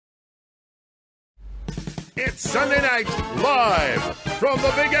It's Sunday night, live from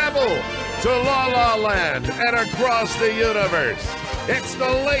the Big Apple to La La Land and across the universe. It's the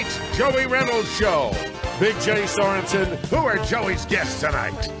late Joey Reynolds Show. Big J Sorensen, who are Joey's guests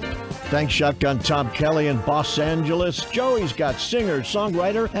tonight? Thanks, Shotgun Tom Kelly in Los Angeles. Joey's got singer,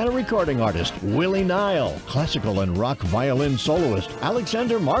 songwriter, and a recording artist, Willie Nile, classical and rock violin soloist,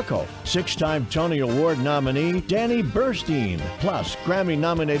 Alexander Markov, 6-time Tony Award nominee, Danny Burstein, plus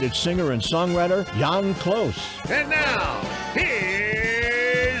Grammy-nominated singer and songwriter, Jann Klose. And now,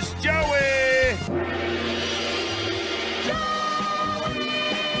 here's Joey.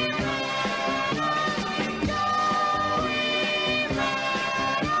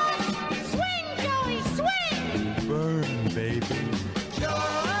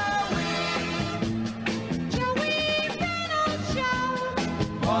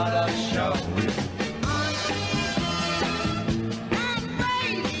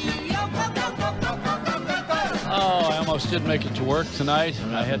 Almost didn't make it to work tonight.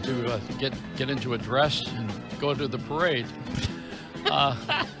 I had to get into a dress and go to the parade.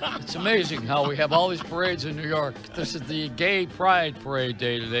 It's amazing how we have all these parades in New York. This is the Gay Pride Parade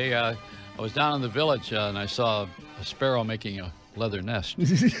Day today. I was down in the Village and I saw a sparrow making a leather nest.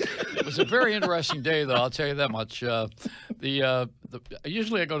 It was a very interesting day, though. I'll tell you that much.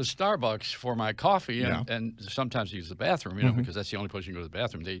 Usually I go to Starbucks for my coffee and sometimes use the bathroom, you know, because that's the only place you can go to the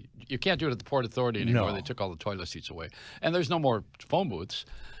bathroom. You can't do it at the Port Authority anymore. No. They took all the toilet seats away. And there's no more phone booths.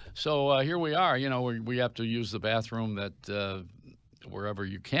 So here we are. You know, we have to use the bathroom that wherever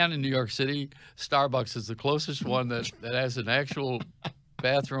you can in New York City. Starbucks is the closest one that has an actual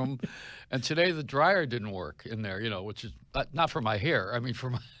bathroom. And today the dryer didn't work in there, you know, which is not for my hair. I mean, for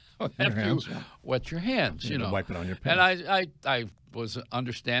my wet your hands, you know. Wipe it on your pants. And I was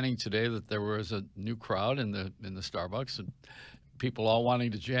understanding today that there was a new crowd in the Starbucks and people all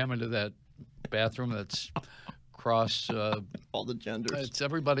wanting to jam into that bathroom that's cross all the genders. It's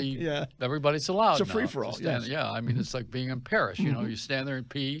everybody. Yeah, everybody's allowed. It's a free for all. Yes. Yeah, I mean it's like being in Paris. You know, you stand there and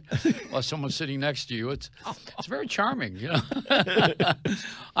pee while someone's sitting next to you. It's very charming. You know,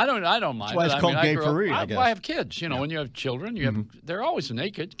 I don't mind. That's why it's called gay Paris. I guess. I have kids. You know, when you have children, you have they're always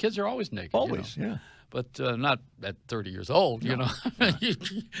naked. Kids are always naked. Always, you know? yeah. But not at 30 years old. You know,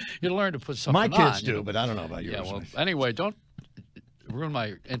 you learn to put something on. My kids do, you know? but I don't know about yours. Yeah. Well, anyway, don't ruin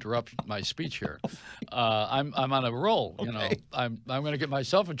my speech here. I'm on a roll. You know, I'm going to get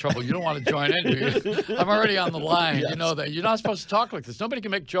myself in trouble. You don't want to join in, do you? I'm already on the line. Yes. You know that you're not supposed to talk like this. Nobody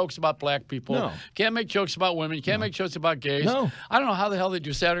can make jokes about black people. No. Can't make jokes about women. You can't make jokes about gays. No. I don't know how the hell they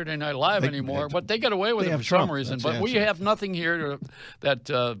do Saturday Night Live anymore, but they get away with it for some reason. But we have nothing here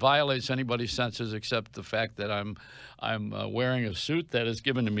that violates anybody's senses except the fact that I'm wearing a suit that is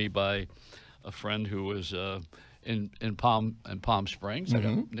given to me by a friend who was in Palm Springs. I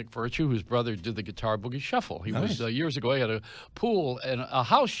got Nick Virtue, whose brother did the Guitar Boogie Shuffle. He was years ago. He had a pool and a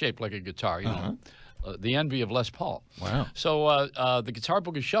house shaped like a guitar. You know, the envy of Les Paul. Wow. So the Guitar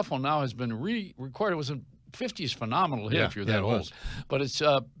Boogie Shuffle now has been re-recorded. It was a 50s phenomenal hit if you're that old. But it's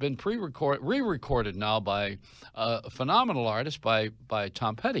been re-recorded now by a phenomenal artist by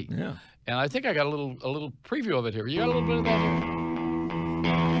Tom Petty. Yeah. And I think I got a little preview of it here. You got a little bit of that here?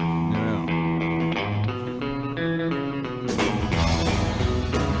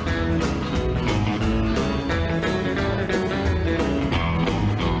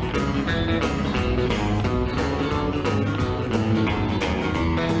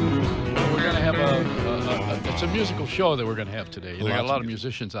 It's a musical show that we're going to have today. You know, got a lot of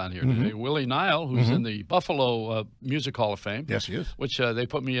musicians on here today. Willie Nile, who's in the Buffalo Music Hall of Fame. Yes, he is. Which they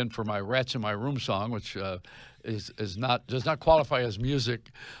put me in for my Rats in My Room song, which does not qualify as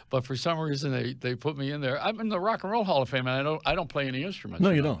music, but for some reason they put me in there. I'm in the Rock and Roll Hall of Fame, and I don't play any instruments. No,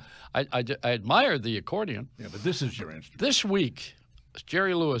 you don't. I admire the accordion. Yeah, but this is your instrument. This week,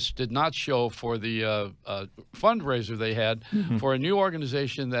 Jerry Lewis did not show for the fundraiser they had for a new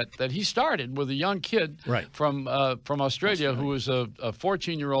organization that he started with a young kid from Australia who was a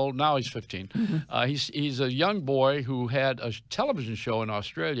 14-year-old. Now he's 15. He's a young boy who had a television show in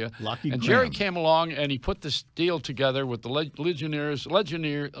Australia. And Jerry came along and he put this deal together with the Legionnaires of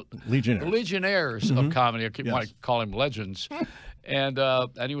comedy. I want to call him legends. And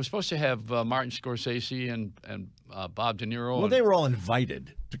he was supposed to have Martin Scorsese and Bob De Niro. Well, they were all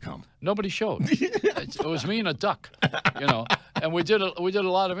invited to come. Nobody showed. It was me and a duck, you know. And we did a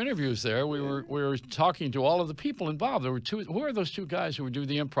lot of interviews there. We were talking to all of the people involved. There were two. Who are those two guys who would do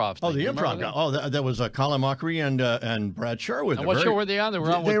the improv thing? Oh, the improv guy. Oh, that was Colin Mockery and Brad Sherwood. And what show were they on? They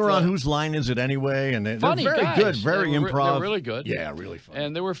were on Whose Line Is It Anyway? And they're funny very guys. Good, very improv. They're really good. Yeah, really funny.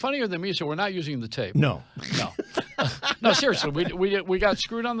 And they were funnier than me, so we're not using the tape. No. No, seriously, we got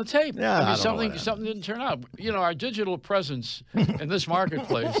screwed on the tape. Yeah, I mean, I don't know something didn't turn out. You know, our digital presence in this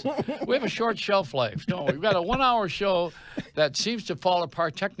marketplace, we have a short shelf life. No, we've got a 1-hour show that seems to fall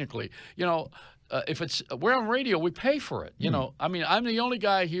apart technically. You know, if we're on radio, we pay for it. You know, I mean, I'm the only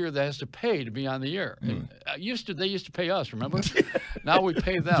guy here that has to pay to be on the air. They used to pay us, remember? Now we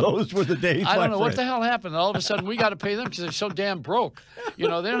pay them. Those were the days. I don't know what the hell happened. All of a sudden, we got to pay them because they're so damn broke. You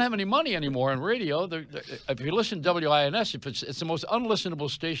know, they don't have any money anymore on radio. If you listen to WINS, it's the most unlistenable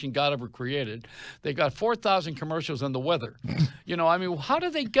station God ever created. They got 4,000 commercials on the weather. You know, I mean, how do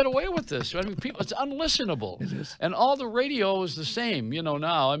they get away with this? I mean, it's unlistenable. It is. And all the radio is the same. You know,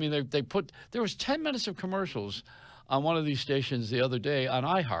 now I mean, there was 10 minutes of commercials on one of these stations the other day on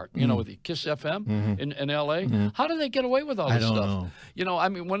iHeart, you know, with the Kiss FM in L.A. How do they get away with all this stuff? Know. You know, I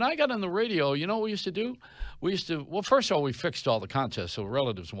mean, when I got on the radio, you know what we used to do? Well, first of all, we fixed all the contests, so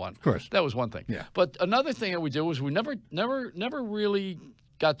relatives won. Of course. That was one thing. Yeah. But another thing that we did was we never really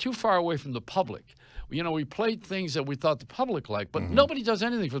got too far away from the public. You know, we played things that we thought the public liked, but nobody does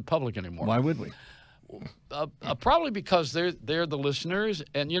anything for the public anymore. Why would we? Probably because they're the listeners,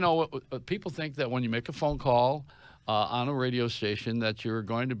 and you know, people think that when you make a phone call on a radio station, that you're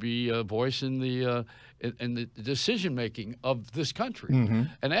going to be a voice in the decision making of this country.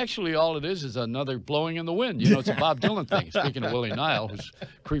 And actually, all it is another blowing in the wind. You know, it's a Bob Dylan thing. Speaking of Willie Nile, who's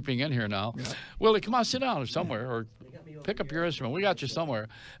creeping in here now. Yeah. Willie, come on, sit down somewhere, or pick up your instrument. We got you somewhere.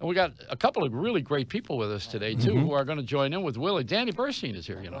 And we got a couple of really great people with us today, too, who are going to join in with Willie. Danny Burstein is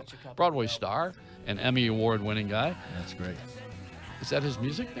here, you know, Broadway star, an Emmy Award-winning guy. That's great. Is that his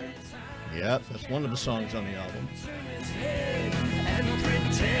music there? Yeah, that's one of the songs on the album.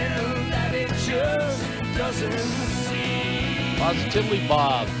 Positively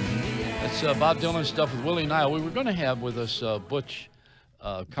Bob. That's Bob Dylan stuff with Willie Nile. We were going to have with us Butch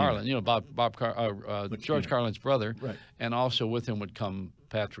Carlin, you know, George Carlin's brother. Right. And also with him would come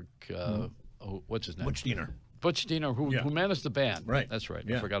Patrick, what's his name? Butch Diener. Butch Diener, who managed the band. Right. That's right.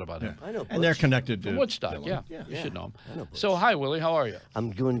 Yeah. I forgot about him. I know Butch. And they're connected to From Woodstock, Dylan. yeah. You should know him. I know Butch. So, hi, Willie. How are you? I'm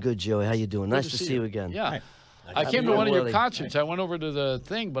doing good, Joey. How you doing? Nice to see you again. Yeah. Hi. I came to one of your Willie. concerts. I went over to the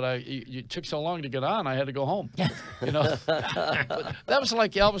thing, but you took so long to get on, I had to go home. You know, but that was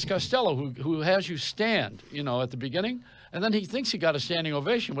like Elvis Costello, who has you stand, you know, at the beginning, and then he thinks he got a standing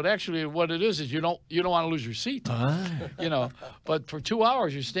ovation, but actually, what it is you don't want to lose your seat. You know, but for 2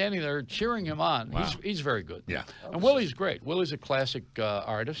 hours you're standing there cheering him on. Wow. He's very good. Yeah. And Willie's great. Willie's a classic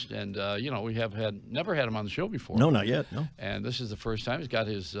artist, and you know, we have never had him on the show before. No, not yet. No. And this is the first time he's got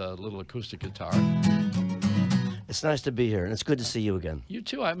his little acoustic guitar. It's nice to be here, and it's good to see you again. You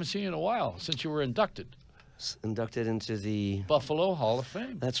too. I haven't seen you in a while since you were inducted. Inducted into the Buffalo Hall of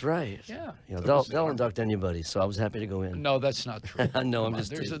Fame. That's right. Yeah. You know, they'll induct anybody, so I was happy to go in. No, that's not true. No, I'm Come on,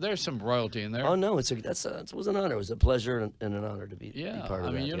 just there's some royalty in there. Oh no, it was an honor. It was a pleasure and an honor to be part of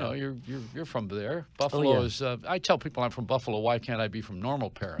I mean, that. you know, you're from there. Buffalo is. I tell people I'm from Buffalo. Why can't I be from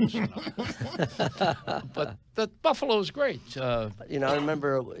normal parents? You know? But Buffalo is great. You know, I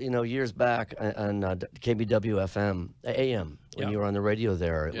remember, you know, years back on KBW-FM AM when you were on the radio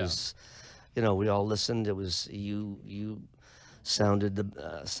there. It was, you know, we all listened. It was you sounded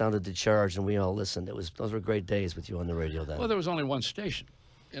the charge, and we all listened. Those were great days with you on the radio then. Well, there was only one station.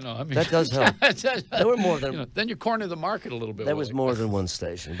 You know, I mean, that does help. There were more than. You know, then you corner the market a little bit. There was more than one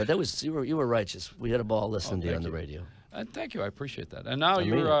station, but you were righteous. We had a ball listening to you on the radio. Thank you, I appreciate that. And now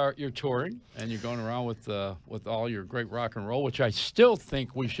you're touring, and you're going around with all your great rock and roll, which I still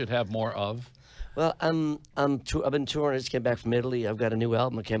think we should have more of. Well, I've been touring. I just came back from Italy. I've got a new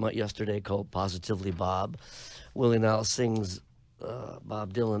album that came out yesterday called Positively Bob. Willie Nile sings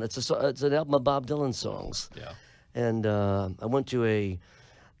Bob Dylan. It's an album of Bob Dylan songs. Yeah. And I went to a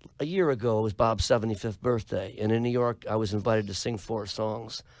year ago. It was Bob's 75th birthday, and in New York, I was invited to sing 4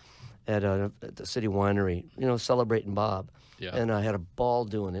 songs at the City Winery. You know, celebrating Bob. Yeah. And I had a ball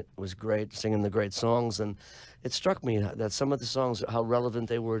doing it. It was great, singing the great songs, and it struck me that some of the songs, how relevant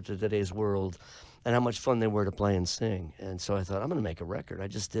they were to today's world, and how much fun they were to play and sing. And so I thought, I'm going to make a record. I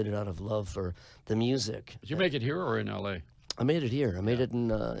just did it out of love for the music. Did you make it here or in L.A.? I made it here. I made it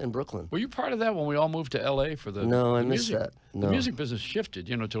in Brooklyn. Were you part of that when we all moved to L.A. for the No, I the missed music? that. No. The music business shifted,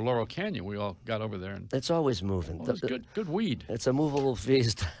 you know, to Laurel Canyon. We all got over there. And it's always moving. Well, it's good weed. It's a movable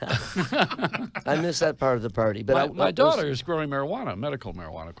feast. I miss that part of the party. But my daughter is growing marijuana, medical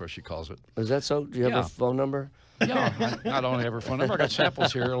marijuana, of course she calls it. Is that so? Do you have a phone number? Yeah, I not only have her phone number, I got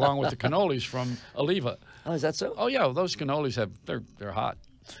samples here along with the cannolis from Oliva. Oh, is that so? Oh yeah, those cannolis they're hot.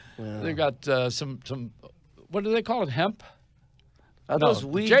 Wow. They've got some what do they call it? Hemp. Are those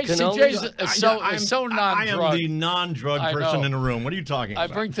weed Jay's cannolis? is so non-drug. I am the non-drug person in the room. What are you talking about?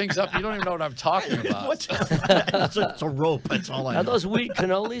 I bring things up. You don't even know what I'm talking about. It's a rope. That's all I know. Are those wheat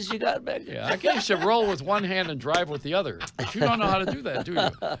cannolis you got back there? Yeah, I guess you roll with one hand and drive with the other. But you don't know how to do that, do you?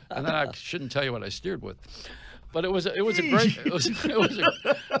 And then I shouldn't tell you what I steered with. But it was a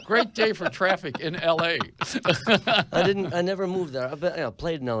great day for traffic in L.A. I never moved there. I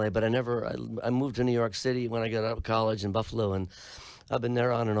played in L.A., but I moved to New York City when I got out of college in Buffalo, and I've been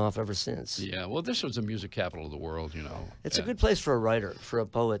there on and off ever since. Yeah, well, this was the music capital of the world, you know. It's a good place for a writer, for a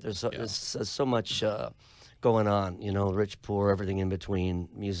poet. There's so much going on, you know, rich, poor, everything in between,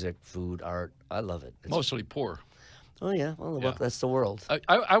 music, food, art. I love it. Mostly poor. Oh, yeah. Well, that's the world.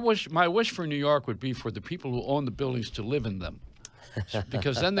 My wish for New York would be for the people who own the buildings to live in them,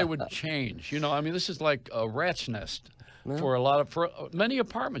 because then they would change. You know, I mean, this is like a rat's nest for many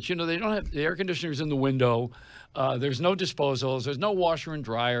apartments. You know, they don't have the air conditioners in the window. There's no disposals. There's no washer and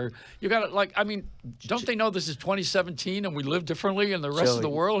dryer. You got to, like, I mean, don't they know this is 2017 and we live differently in the rest of the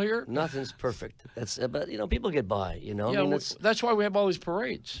world here? Nothing's perfect. But, you know, people get by, you know. Yeah, I mean, that's why we have all these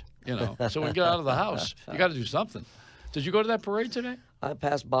parades, you know. So when we get out of the house, you got to do something. Did you go to that parade today? I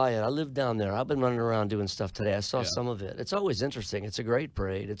passed by it. I live down there. I've been running around doing stuff today. I saw some of it. It's always interesting. It's a great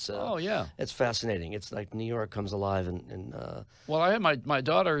parade. It's it's fascinating. It's like New York comes alive. Well, I had my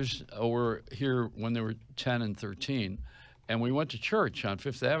daughters were here when they were 10 and 13, and we went to church on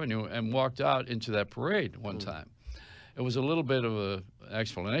Fifth Avenue and walked out into that parade one time. It was a little bit of an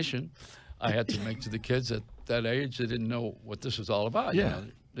explanation I had to make to the kids at that age. They didn't know what this was all about. Yeah. You know?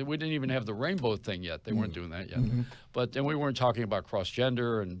 We didn't even have the rainbow thing yet. They weren't doing that yet. But then we weren't talking about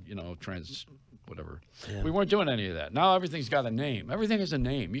cross-gender and, you know, trans, whatever. Yeah. We weren't doing any of that. Now everything's got a name. Everything has a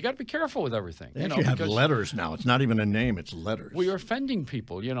name. You got to be careful with everything. They have letters now. It's not even a name. It's letters. We are offending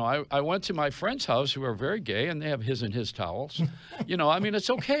people. You know, I went to my friend's house who are very gay, and they have his and his towels. You know, I mean, it's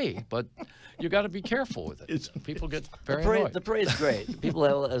okay, but you got to be careful with it. People get very annoyed. The parade's great. People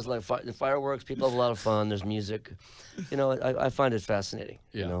have like fireworks. People have a lot of fun. There's music. You know, I find it fascinating.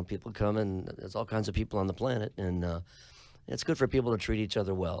 Yeah. You know, people come, and there's all kinds of people on the planet, and it's good for people to treat each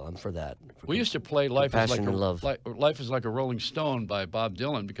other well. I'm for that. We used to play Life is Life like a Rolling Stone by Bob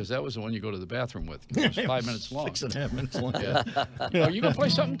Dylan, because that was the one you go to the bathroom with. It was 5 minutes long. 6.5 minutes long. Yeah. Are you going to play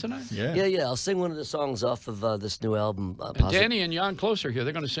something tonight? Yeah. I'll sing one of the songs off of this new album. And Danny and Jann Klose are here.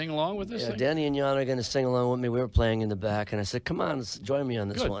 They're going to sing along with this thing? Danny and Jann are going to sing along with me. We were playing in the back, and I said, come on, join me on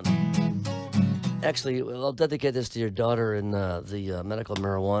this one. Actually, I'll dedicate this to your daughter and the medical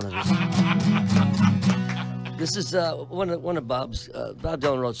marijuana. This is one of Bob's. Bob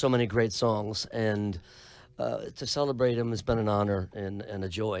Dylan wrote so many great songs, and to celebrate him has been an honor and a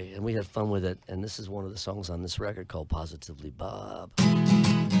joy, and we had fun with it. And this is one of the songs on this record called Positively Bob.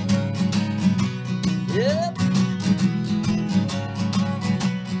 Yep.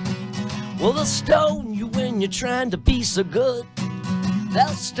 Well, they'll stone you when you're trying to be so good. They'll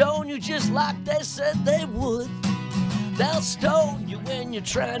stone you just like they said they would. They'll stone you when you're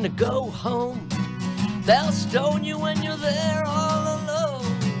trying to go home. They'll stone you when you're there all alone.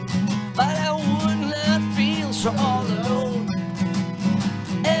 But I would not feel so all alone.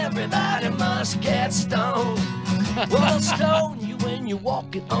 Everybody must get stoned. Well, they'll stone you when you're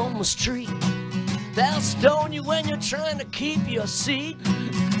walking on the street. They'll stone you when you're trying to keep your seat.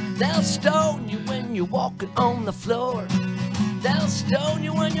 They'll stone you when you're walking on the floor. They'll stone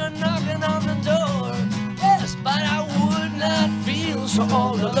you when you're knocking on the door. Yes, but I would not feel so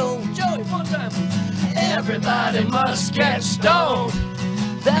all alone. Joey, one time. Everybody must get stoned.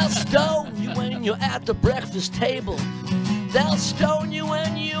 They'll stone you when you're at the breakfast table. They'll stone you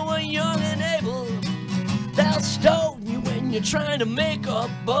when you are young and able. They'll stone you when you're trying to make a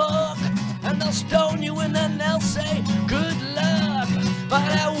buck. And they'll stone you and then they'll say, good luck.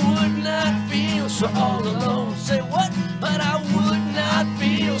 But I would not feel so all alone. Say what? But I would not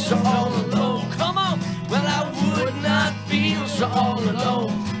feel so all alone. Come on. Well, I would not feel so all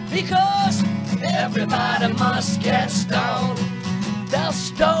alone. Because everybody must get stoned. They'll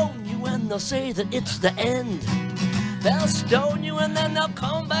stone you and they'll say that it's the end. They'll stone you and then they'll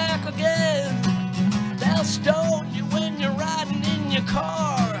come back again. They'll stone you when you're riding in your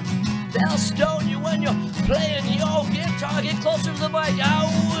car. They'll stone you when you're playing your guitar. Get closer to the mic. I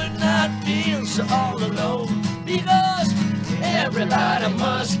would not feel so all alone. Because everybody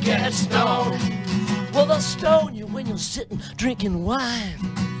must get stoned. Well, they'll stone you when you're sitting drinking wine.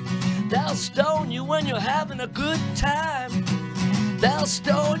 They'll stone you when you're having a good time. They'll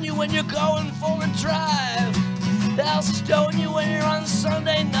stone you when you're going for a drive. They'll stone you when you're on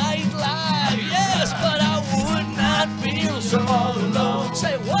Sunday Night Live. Yes, but I would not feel so all alone.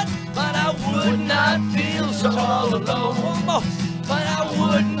 Say what? But I would not feel so all alone. One more. But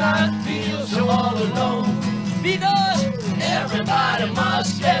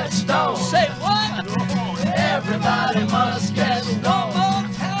Everybody must get one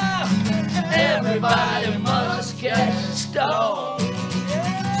more time. Everybody must get stoned.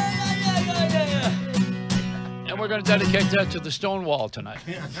 And we're going to dedicate that to the Stonewall tonight.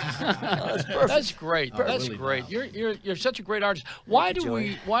 That's perfect. That's great. That's really great. nice. You're such a great artist. Why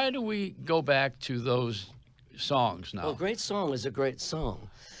do we go back to those songs now? Well, a great song is a great song.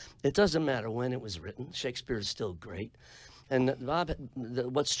 It doesn't matter when it was written. Shakespeare is still great. And Bob,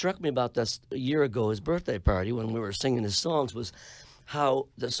 what struck me about this a year ago, his birthday party, when we were singing his songs, was how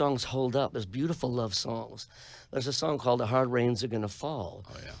the songs hold up. There's beautiful love songs. There's a song called "The Hard Rains Are Gonna Fall"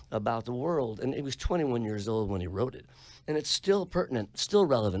 about the world. And he was 21 years old when he wrote it. And it's still pertinent, still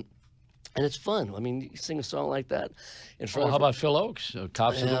relevant. And it's fun. I mean, you sing a song like that. Well, how about Phil Oakes,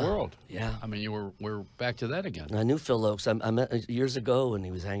 Tops of the World? Yeah. I mean, we're back to that again. I knew Phil Oakes. I met years ago when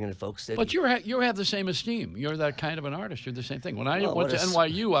he was hanging at Folk City. But you have the same esteem. You're that kind of an artist. You're the same thing. When I went to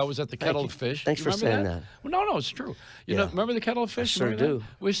NYU, I was at the Kettle of Fish. Thanks for saying that. Well, no, it's true. You know, remember the Kettle of Fish? I sure do.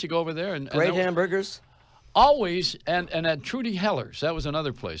 We used to go over there. Great hamburgers. Always, and at Trudy Heller's, that was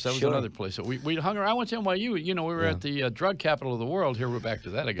another place. That was another place. So we hung around. I went to NYU. You know, we were at the drug capital of the world. Here we're back to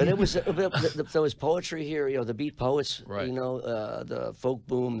that again. But it was there was poetry here. You know, the beat poets. Right. You know, the folk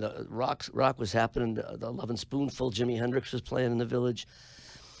boom. The rock was happening. The Lovin' Spoonful. Jimi Hendrix was playing in the Village.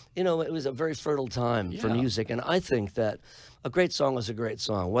 You know, it was a very fertile time for music, and I think that a great song is a great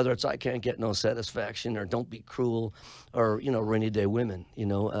song, whether it's "I Can't Get No Satisfaction" or "Don't Be Cruel" or, you know, "Rainy Day Women." You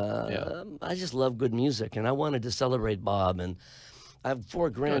know, I just love good music, and I wanted to celebrate Bob. And I have 4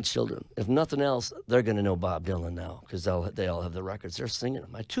 grandchildren. If nothing else, they're going to know Bob Dylan now because they all have the records. They're singing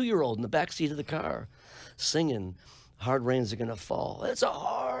them. My 2-year-old in the back seat of the car singing "Hard Rains Are Gonna Fall." It's a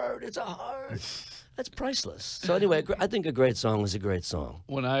hard. That's priceless. So anyway, I think a great song is a great song.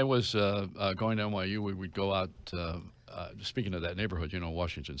 When I was going to NYU, we would go out, speaking of that neighborhood, you know,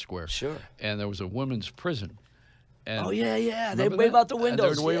 Washington Square. Sure. And there was a women's prison. And oh, yeah. They wave out the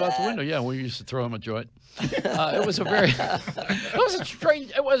windows. They would wave out the window, yeah. We used to throw them a joint. It was a very, it was a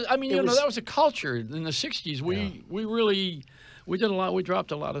strange, I mean, you know, that was a culture. In the 60s, we did a lot, we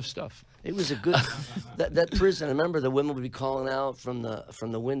dropped a lot of stuff. It was a good, that prison, I remember the women would be calling out from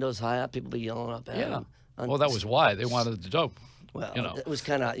the windows high up, people would be yelling up at them. Well, that was why. They wanted the dope. Well, you know. It was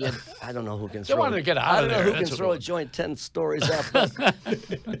kind of, I don't know who can throw it. They wanted to get out of there. I don't know who can throw a joint 10 stories up. But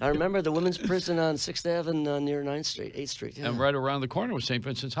I remember the women's prison on 6th Avenue near 9th Street, 8th Street. Yeah. And right around the corner was St.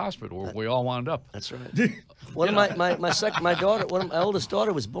 Vincent's Hospital, where we all wound up. That's right. One of my daughter, one of my oldest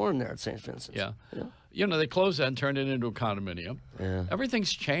daughter was born there at St. Vincent's. Yeah. You know, they closed that and turned it into a condominium. Yeah.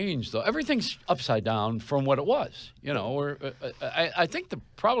 Everything's changed, though. Everything's upside down from what it was. You know, I think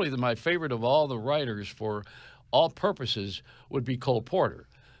probably my favorite of all the writers for all purposes would be Cole Porter,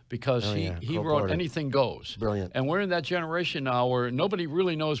 because he wrote Anything Goes. Brilliant. And we're in that generation now where nobody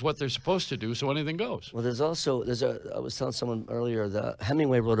really knows what they're supposed to do, so anything goes. Well, I was telling someone earlier that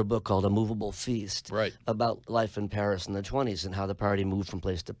Hemingway wrote a book called A Movable Feast about life in Paris in the 20s and how the party moved from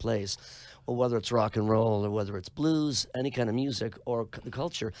place to place. Well, whether it's rock and roll or whether it's blues, any kind of music or the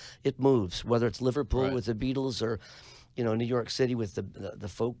culture, it moves. Whether it's Liverpool with the Beatles or, you know, New York City with the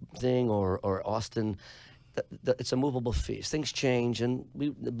folk thing or Austin. It's a movable feast. Things change, and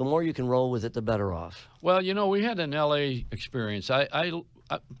the more you can roll with it, the better off. Well, you know, we had an L.A. experience. I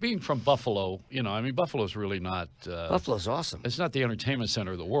being from Buffalo, you know, I mean, Buffalo's really not... Buffalo's awesome. It's not the entertainment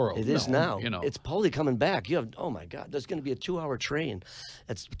center of the world. It is now. You know. It's totally coming back. You have, oh, my God, there's going to be a 2-hour train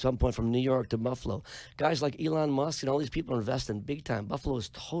at some point from New York to Buffalo. Guys like Elon Musk and all these people are investing big time. Buffalo is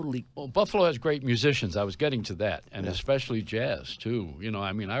totally... Well, Buffalo has great musicians. I was getting to that, and especially jazz, too. You know,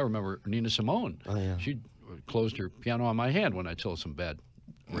 I mean, I remember Nina Simone. Oh, yeah. She closed her piano on my hand when I told some bad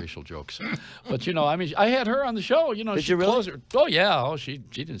racial jokes. But, you know, I mean, I had her on the show. You know, Did you really? Closed her. Oh, yeah. Oh, she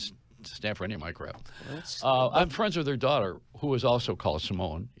didn't stand for any of my crap. I'm friends with her daughter, who was also called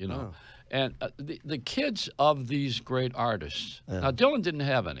Simone, you know. And the kids of these great artists. Now, Dylan didn't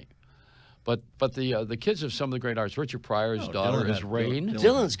have any. But the kids of some of the great artists, Richard Pryor's daughter is Rain.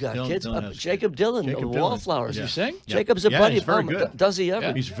 Dylan's got kids. Jacob Dylan, Wallflowers. Does he sing? Jacob's a buddy. He's very good. Does he ever?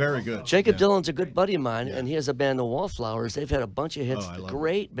 Yeah. He's very good. Jacob Dylan's a good buddy of mine, and he has a band, the Wallflowers. They've had a bunch of hits.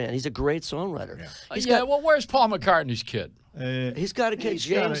 Great band. He's a great songwriter. Well, where's Paul McCartney's kid? He's got a kid,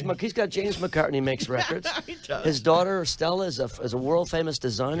 James. He's got James McCartney makes records. His daughter Stella is a world famous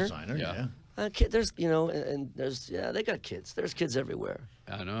designer. Yeah. There's, you know, and there's, they got kids. There's kids everywhere.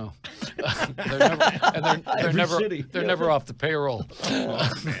 I know. They're never off the payroll.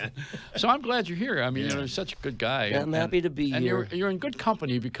 Oh, man. So I'm glad you're here. I mean, you're such a good guy. Yeah, I'm happy to be here. And you're in good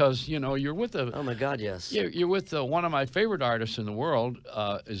company because, you know, you're with oh my God, yes. You're with one of my favorite artists in the world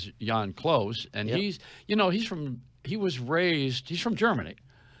is Jann Klose, and he's from Germany.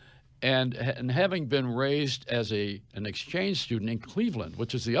 And having been raised as an exchange student in Cleveland,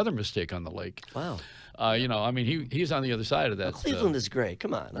 which is the other mistake on the lake. Wow. You know, I mean, he's on the other side of that. Well, Cleveland is great.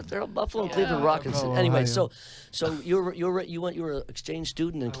 Come on, they're Buffalo and Cleveland rocking. Anyway, so you were an exchange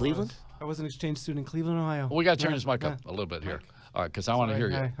student in Cleveland? I was an exchange student in Cleveland, Ohio. Well, we got to turn his mic up a little bit here. All right, because I want to hear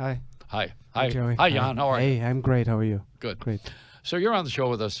you. Hi, Hi, Joey. Hi, Jann. How are you? Hey, I'm great. How are you? Good. Great. So you're on the show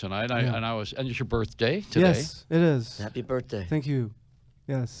with us tonight, and it's your birthday today. Yes, it is. Happy birthday. Thank you.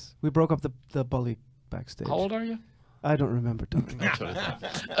 Yes, we broke up the bully backstage. How old are you? I don't remember, Tony. That's what I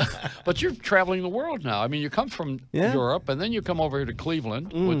thought. But you're traveling the world now. I mean, you come from Europe, and then you come over here to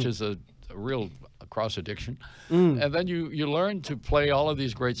Cleveland, which is a real cross addiction, and then you learn to play all of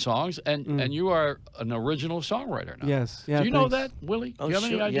these great songs, and you are an original songwriter now. Yes. Yeah. Do you know that, Willie? Oh, Do you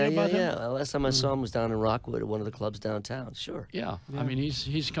have any idea about him? Yeah. Last time I saw him was down in Rockwood at one of the clubs downtown. Sure. Yeah. I mean,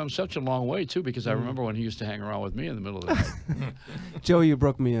 he's come such a long way too, because I remember when he used to hang around with me in the middle of the night. Joey, you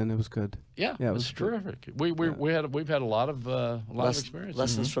broke me in. It was good. Yeah, it was terrific. We've had a lot of experience.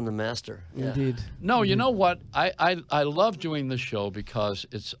 Lessons from the master. Yeah. Indeed. No, you know what? I love doing this show because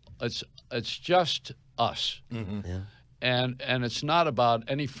it's just us. Yeah. And it's not about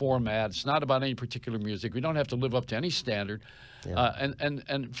any format. It's not about any particular music. We don't have to live up to any standard. Yeah.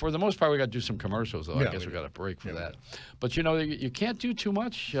 And for the most part, we got to do some commercials, though. I guess we got a break for that. But you know, you can't do too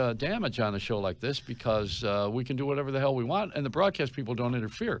much damage on a show like this, because we can do whatever the hell we want, and the broadcast people don't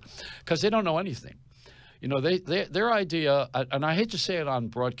interfere because they don't know anything. You know, their idea, and I hate to say it on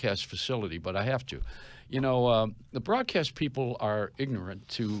broadcast facility, but I have to. You know, the broadcast people are ignorant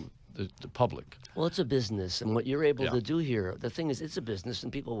to the public. Well, it's a business, and what you're able to do here, the thing is, it's a business,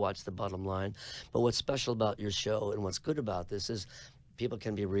 and people watch the bottom line. But what's special about your show and what's good about this is people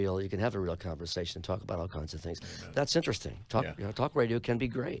can be real. You can have a real conversation and talk about all kinds of things. That's interesting. Talk radio can be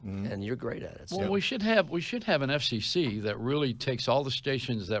great, and you're great at it. So. Well, we should have an FCC that really takes all the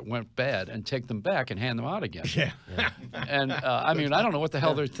stations that went bad and take them back and hand them out again. Yeah. And I mean, I don't know what the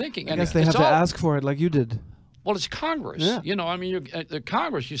hell they're thinking. I guess they have to ask for it like you did. Well, it's Congress. Yeah. You know, I mean, the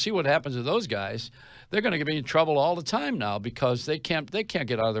Congress, you see what happens to those guys. They're going to be in trouble all the time now because they can't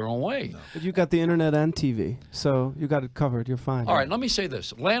get out of their own way. No. But you got the internet and TV, so you got it covered. You're fine. All right, let me say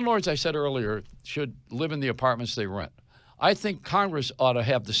this. Landlords, I said earlier, should live in the apartments they rent. I think Congress ought to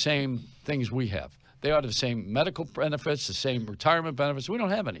have the same things we have. They ought to have the same medical benefits, the same retirement benefits. We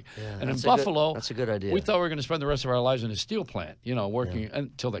don't have any. Yeah, and in Buffalo, that's a good idea. We thought we were going to spend the rest of our lives in a steel plant, you know, working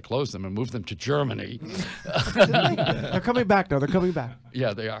until they closed them and moved them to Germany. They're coming back now. They're coming back.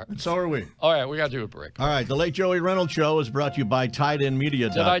 Yeah, they are. So are we. All right, we got to do a break. All right, the Late Joey Reynolds Show is brought to you by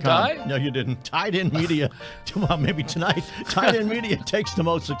TiedInMedia.com. Did I die? No, you didn't. Tied In Media, well, maybe tonight. Tied In Media takes the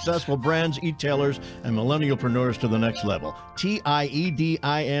most successful brands, e-tailers, and millennialpreneurs to the next level.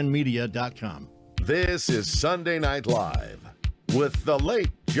 TiedInMedia.com. This is Sunday Night Live with the Late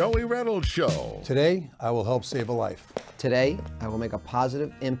Joey Reynolds Show. Today, I will help save a life. Today, I will make a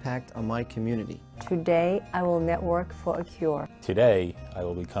positive impact on my community. Today, I will network for a cure. Today, I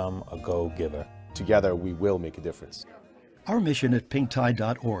will become a go-giver. Together, we will make a difference. Our mission at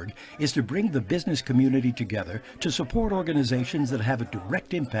pinktie.org is to bring the business community together to support organizations that have a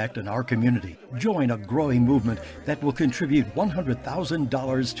direct impact on our community. Join a growing movement that will contribute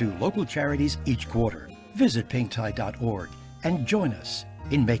 $100,000 to local charities each quarter. Visit pinktie.org and join us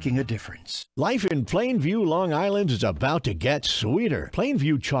in making a difference. Life in Plainview, Long Island is about to get sweeter.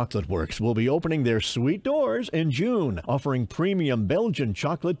 Plainview Chocolate Works will be opening their sweet doors in June, offering premium Belgian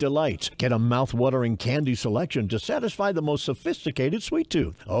chocolate delights. Get a mouth-watering candy selection to satisfy the most sophisticated sweet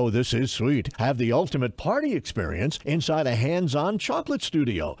tooth. Oh, this is sweet. Have the ultimate party experience inside a hands-on chocolate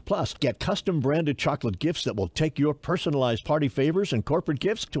studio. Plus, get custom-branded chocolate gifts that will take your personalized party favors and corporate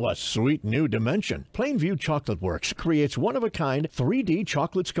gifts to a sweet new dimension. Plainview Chocolate Works creates one-of-a-kind 3D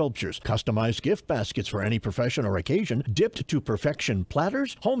chocolate sculptures, customized gift baskets for any profession or occasion, dipped to perfection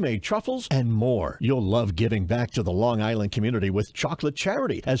platters, homemade truffles, and more. You'll love giving back to the Long Island community with chocolate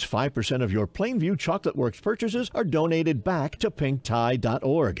charity, as 5% of your Plainview Chocolate Works purchases are donated back to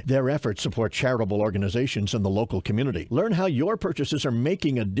pinktie.org. Their efforts support charitable organizations in the local community. Learn how your purchases are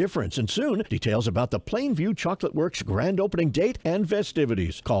making a difference, and soon, details about the Plainview Chocolate Works grand opening date and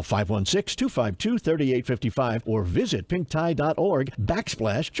festivities. Call 516-252-3855 or visit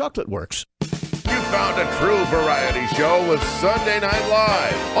pinktie.org/Chocolate Works. You found a true variety show with Sunday Night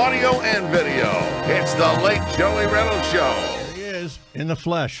Live, audio and video. It's the Late Joey Reynolds Show. There he is, in the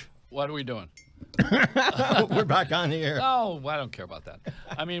flesh. What are we doing? We're back on the air. No, I don't care about that.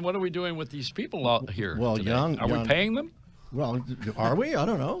 I mean, what are we doing with these people out here? Well, today? Young, are we paying them? Well, are we? I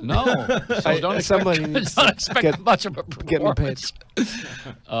don't know. No. So don't expect much of a performance. Get me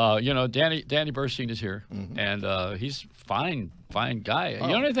paid. You know, Danny Burstein is here, and he's fine guy. You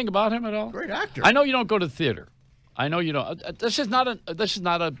know anything about him at all? Great actor. I know you don't go to theater. I know you don't. This is not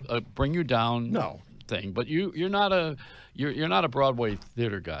a bring you down thing. But you're not a Broadway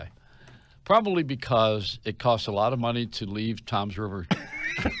theater guy. Probably because it costs a lot of money to leave Tom's River.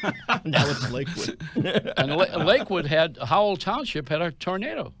 Now it's Lakewood. And Lakewood Howell Township had a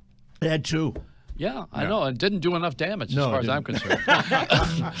tornado. They had 2. Yeah, I know. And didn't do enough damage as far as I'm concerned.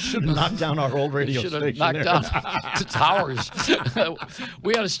 Should have knocked down our old radio station. Should have knocked down the towers.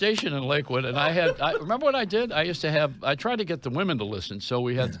 We had a station in Lakewood, and I remember what I did? I tried to get the women to listen, so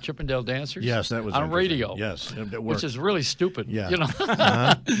we had the Chippendale Dancers. Yes, that was on radio. Yes, it worked. Which is really stupid. Yeah. You know?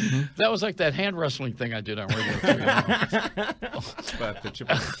 That was like that hand wrestling thing I did on radio. But the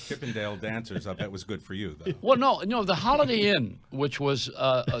Chippendale Dancers, I bet was good for you, though. Well, no, the Holiday Inn, which was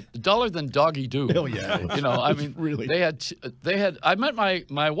duller than Doggy Doo. Oh yeah, you know, I mean, really. They had. I met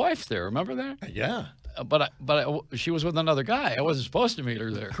my wife there. Remember that? Yeah. But she was with another guy. I wasn't supposed to meet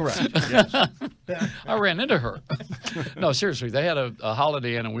her there. Correct. Yes. I ran into her. No, seriously, they had a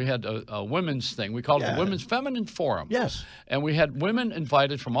Holiday Inn, and we had a women's thing. We called it the Women's Feminine Forum. Yes. And we had women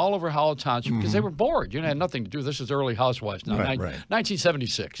invited from all over Howell Township because they were bored. You know, had nothing to do. This is early housewives now. Right.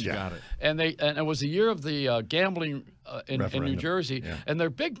 1976. Yeah. Got it. And it was the year of the gambling in New Jersey, and their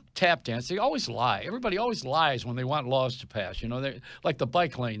big tap dance. They always lie. Everybody always lies when they want laws to pass. You know, they like the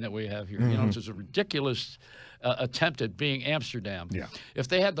bike lane that we have here. You know, it's just a ridiculous attempt at being Amsterdam. Yeah. If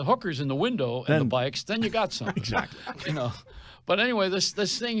they had the hookers in the window and the bikes, then you got something. Exactly. You know. But anyway,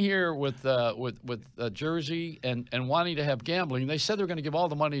 this thing here with Jersey and wanting to have gambling, they said they were going to give all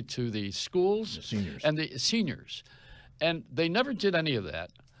the money to the schools, the seniors, and they never did any of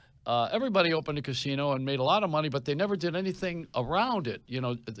that. Everybody opened a casino and made a lot of money, but they never did anything around it. You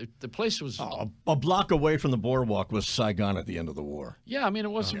know, the place was a block away from the boardwalk was Saigon at the end of the war. Yeah, I mean,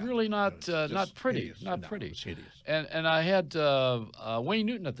 it was really not pretty, hideous. not No, pretty. it was hideous. And I had Wayne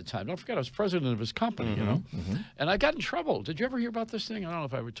Newton at the time. Don't forget, I was president of his company. You know, and I got in trouble. Did you ever hear about this thing? I don't know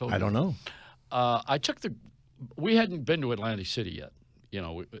if I ever told you. I don't know. We hadn't been to Atlantic City yet. You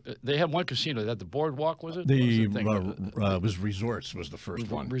know, they had one casino. They had the Boardwalk, was it? It was Resorts was the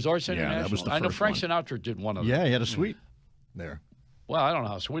first one. Resorts International. Yeah, that was the first I know Frank one. Sinatra did one of them. Yeah, he had a suite there. Well, I don't know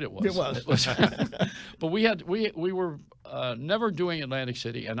how sweet it was. It was. But we were never doing Atlantic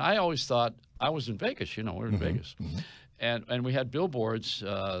City, and I always thought I was in Vegas. You know, we were in Vegas. And we had billboards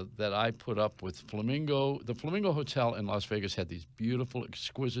that I put up with Flamingo. The Flamingo Hotel in Las Vegas had these beautiful,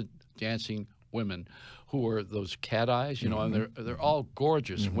 exquisite dancing women who were those cat eyes, you know, and they're all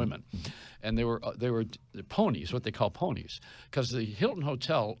gorgeous women, and they were ponies, what they call ponies, because the Hilton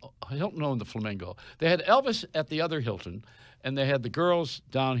owned the Flamingo. They had Elvis at the other Hilton, and they had the girls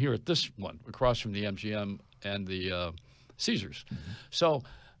down here at this one across from the MGM and the Caesars. So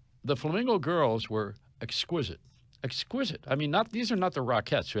the Flamingo girls were exquisite. Exquisite. I mean, these are not the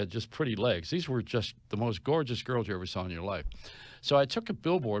Rockettes who had just pretty legs. These were just the most gorgeous girls you ever saw in your life. So I took a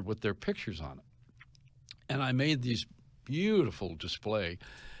billboard with their pictures on it, and I made these beautiful display,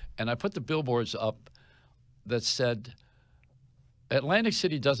 and I put the billboards up that said, Atlantic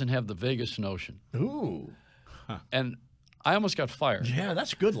City doesn't have the Vegas notion. Ooh. And I almost got fired. Yeah,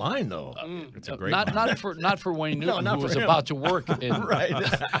 that's a good line, though. It's a great line. Not for Wayne Newton, who was about to work in. Right.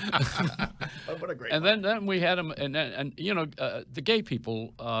 What a great line. Then we had him, and you know, the gay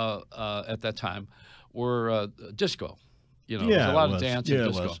people at that time were disco. You know, there was a lot of dance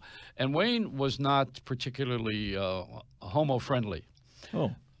and disco. And Wayne was not particularly homo-friendly.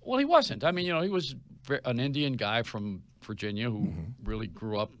 Oh. Well, he wasn't. I mean, you know, he was an Indian guy from Virginia who really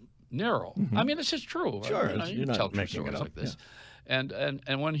grew up narrow. I mean, this is true. Sure. You know, you tell true stories like this.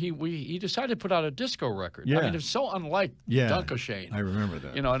 And when he decided to put out a disco record. I mean, it's so unlike Dunkoshane. I remember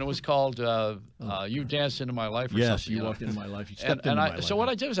that. You know, and it was called You Danced Into My Life or something. Yes, you walked into my life. You stepped into my life. So what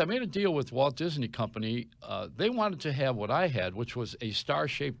I did was I made a deal with Walt Disney Company. They wanted to have what I had, which was a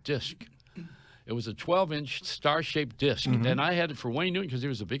star-shaped disc. It was a 12-inch star-shaped disc, and I had it for Wayne Newton because he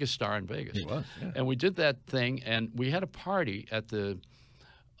was the biggest star in Vegas. He was, yeah. And we did that thing, and we had a party at the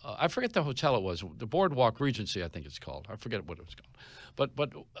I forget the hotel it was, the Boardwalk Regency, I think it's called. I forget what it was called.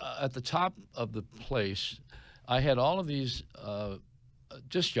 But at the top of the place, I had all of these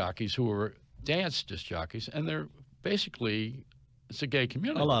disc jockeys who were dance disc jockeys, and they're basically, it's a gay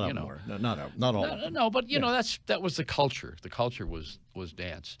community. A lot of them were. Not all. No, but you know, that was the culture. The culture was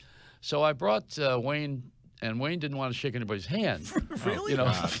dance. So I brought Wayne, and Wayne didn't want to shake anybody's hand. Really? You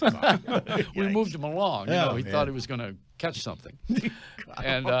know, we moved him along. You know, he thought he was going to catch something.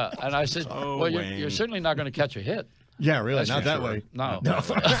 And I said, well, you're certainly not going to catch a hit. Yeah, really, not that way. No.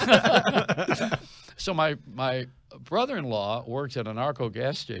 So my brother-in-law works at an Arco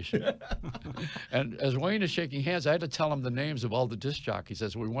gas station, and as Wayne is shaking hands, I had to tell him the names of all the disc jockeys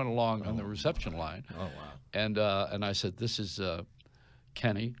as we went along on the reception line. Oh, wow. And I said, "This is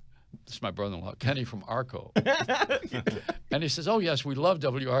Kenny. This is my brother-in-law, Kenny from Arco." And he says, "Oh, yes, we love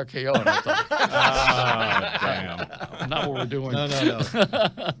WRKO." And I thought, damn. Not what we're doing. No.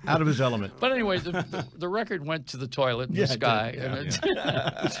 Out of his element. But anyway, the record went to the toilet in the sky.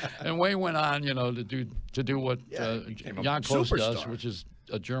 And Wayne went on, to do what Jann Klose does, which is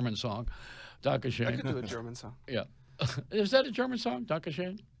a German song. Dankeschön. I could do a German song. Yeah. Is that a German song,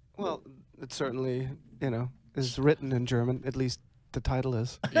 Dankeschön? Well, it certainly, is written in German, at least the title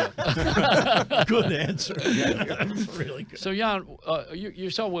is. Yeah. Good answer. Yeah, really good. So, Jann, you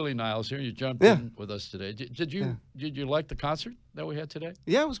saw Willie Niles here. You jumped in with us today. Did you like the concert that we had today?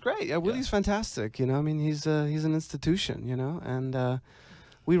 Yeah, it was great. Yeah, Willie's fantastic. I mean, he's an institution. And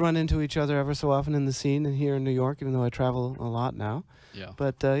we run into each other ever so often in the scene and here in New York, even though I travel a lot now. Yeah.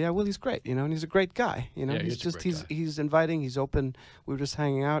 But Willie's great. And he's a great guy. Yeah, he's inviting. He's open. We were just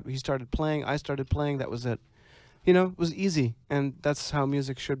hanging out. He started playing. I started playing. That was it. It was easy, and that's how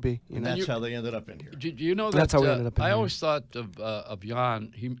music should be. And that's how they ended up in here. Do you know that? That's how we ended up in I here. always thought of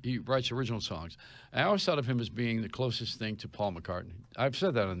Jann. He writes original songs. I always thought of him as being the closest thing to Paul McCartney. I've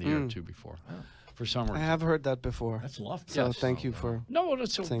said that on the air too before. For some reason. I have heard that before. That's lofty. So thank you for. No,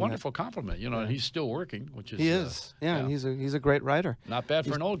 it's a wonderful compliment. And he's still working, which is. He is. And he's a great writer. Not bad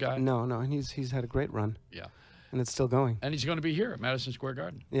for an old guy. No, and he's had a great run. Yeah. And it's still going. And he's going to be here at Madison Square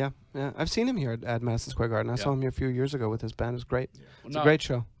Garden. Yeah. I've seen him here at Madison Square Garden. I saw him here a few years ago with his band. It was great. Yeah. It's a great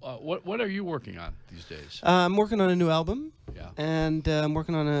show. What are you working on these days? I'm working on a new album. Yeah. And I'm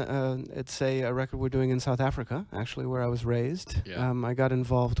working on a record we're doing in South Africa, actually, where I was raised. Yeah. I got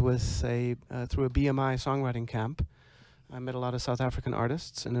involved with through a BMI songwriting camp. I met a lot of South African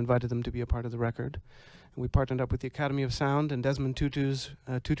artists and invited them to be a part of the record. And we partnered up with the Academy of Sound and Desmond Tutu's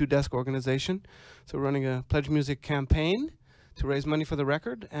Tutu Desk organization. So we're running a Pledge Music campaign to raise money for the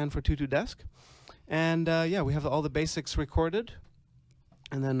record and for Tutu Desk. And we have all the basics recorded.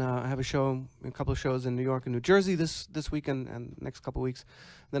 And then I have a couple of shows in New York and New Jersey this weekend and next couple of weeks.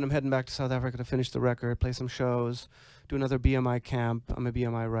 Then I'm heading back to South Africa to finish the record, play some shows, do another BMI camp. I'm a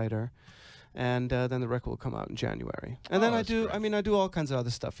BMI writer. And then the record will come out in January. And then I do all kinds of other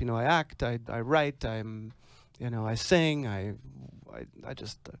stuff. I act, I write, I sing, I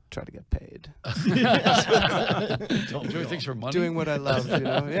just try to get paid. Doing things for money? Doing what I love,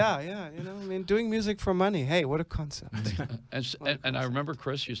 Yeah, doing music for money. Hey, what a concept. And I remember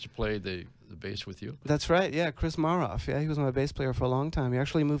Chris used to play the bass with you. That's right, yeah, Chris Maroff. Yeah, he was my bass player for a long time. He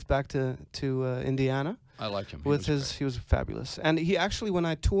actually moved back to Indiana. I liked him. He was fabulous. And he actually, when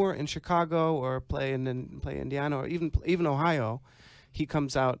I tour in Chicago or play Indiana or even Ohio, he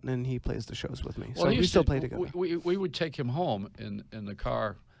comes out and he plays the shows with me. Well, so we still play together. We would take him home in the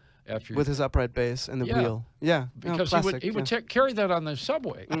car after with his upright bass and the wheel. Yeah, because he would carry that on the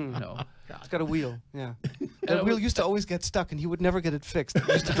subway. It's got a wheel. Yeah, the wheel used to always get stuck, and he would never get it fixed. It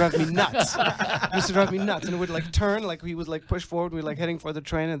used to drive me nuts. And it would turn, he would push forward. We were heading for the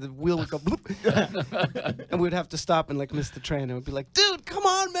train, and the wheel would go bloop, and we'd have to stop and miss the train. And we'd be like, "Dude, come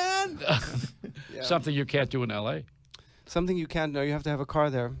on, man!" Something you can't do in L.A. Something you can't know. You have to have a car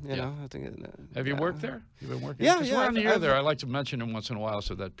there. Have you worked there? You've been working. Yeah, we're on the air there. I like to mention him once in a while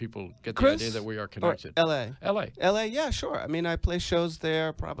so that people get the idea that we are connected. L.A. L.A. Yeah, sure. I play shows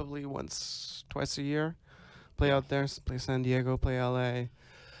there probably twice a year. Play out there. Play San Diego. Play L.A.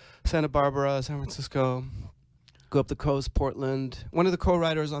 Santa Barbara, San Francisco. Go up the coast, Portland. One of the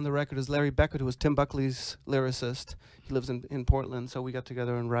co-writers on the record is Larry Beckett, who was Tim Buckley's lyricist. He lives in Portland, so we got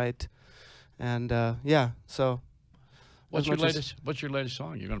together and write. And so. What's your latest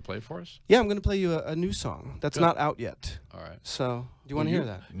song? You're going to play for us? Yeah, I'm going to play you a new song that's not out yet. All right. So, do you want to hear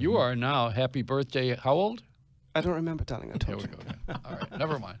that? You are now Happy Birthday. How old? I don't remember, darling. I told you. Here we go. All right.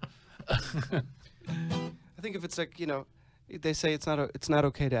 Never mind. I think if it's they say it's not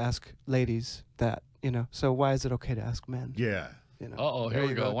okay to ask ladies that, So why is it okay to ask men? Yeah. Uh-oh, here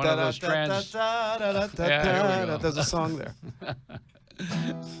we go. One of those trans... There's a song there.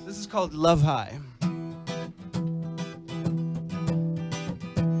 This is called Love High.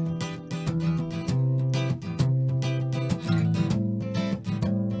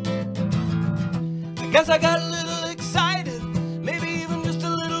 Guess I got a little excited, maybe even just a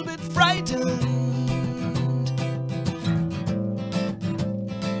little bit frightened.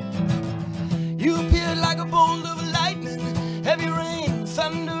 You appeared like a bolt of lightning, heavy rain,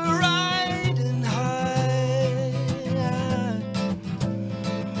 thunder riding high.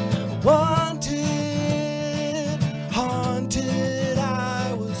 Wanted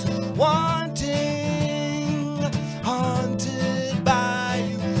wanting, haunted by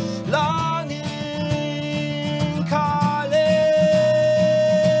you, longing, calling.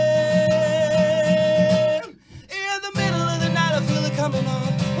 In the middle of the night, I feel it coming on.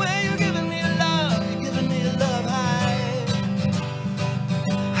 Where you're giving me a love, you're giving me a love high,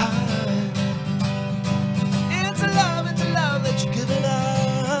 high. It's a love that you're giving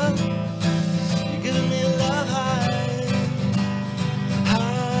up. You're giving me a love high,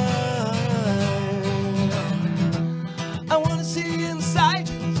 high. I wanna see inside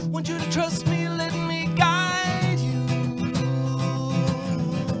you, want you to trust me, let me guide you.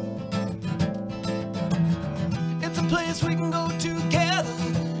 It's a place we can go together.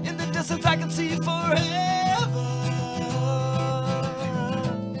 In the distance I can see forever.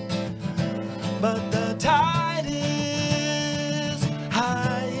 But the tide is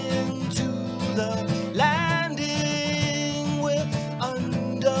high into the landing with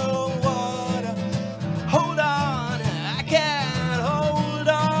underwater. Hold on, I can't hold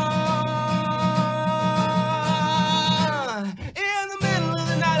on. In the middle of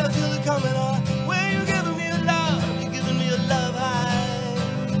the night, I feel it coming on. Where you're giving me a love, you're giving me a love high,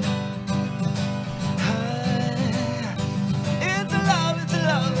 high. It's a love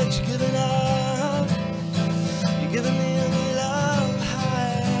that you're giving up. You're giving me a love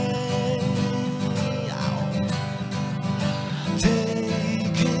high,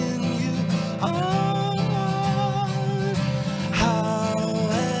 taking you on,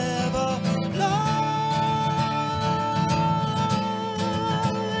 however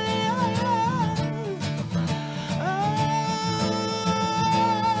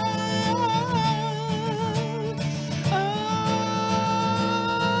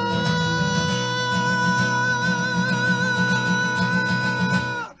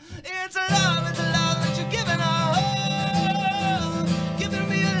It's a love that you're giving up, giving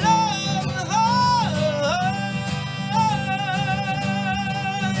me a love.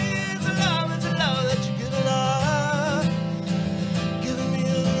 It's a love that you're giving up, giving me a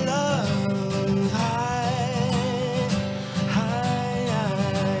love high,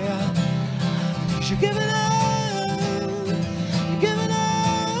 high. You're giving up, you're giving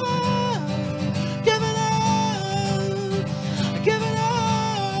up, giving up, giving up.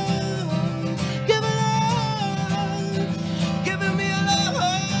 Giving me a love.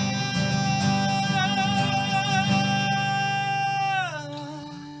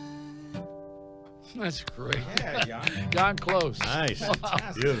 That's great. Yeah, Jann Klose. Nice. Wow.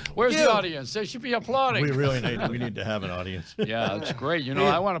 Beautiful. Where's the audience? They should be applauding. We really need to have an audience. Yeah, it's great. You know,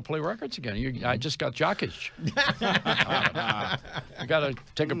 I want to play records again. I just got jockeyage. You got to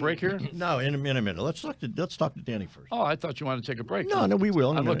take a break here? No, in a minute. Let's talk to Danny first. Oh, I thought you wanted to take a break. No, we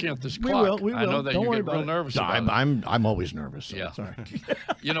will. I'm looking at this clock. We will. I know that Don't you worry get about real it. nervous No, about it. I'm always nervous. So Yeah. it's all right.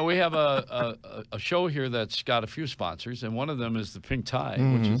 You know, we have a show here that's got a few sponsors, and one of them is the Pink Tide,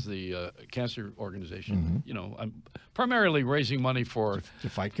 which is the cancer organization. You know, I'm primarily raising money for to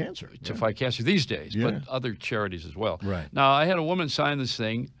fight cancer. To fight cancer these days, but other charities as well. Right. Now, I had a woman sign this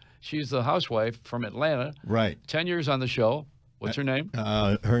thing. She's the housewife from Atlanta. Right. 10 years on the show. What's her name?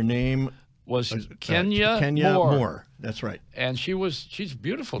 Her name was Kenya Moore. That's right. And she's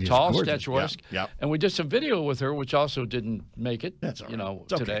beautiful, tall, statuesque. Yeah. And we did some video with her, which also didn't make it. That's all right. You know,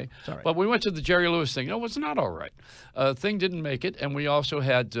 It's okay. today. It's all right. But we went to the Jerry Lewis thing. No, it was not all right. Thing didn't make it, and we also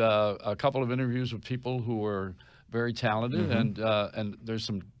had a couple of interviews with people who were very talented, and there's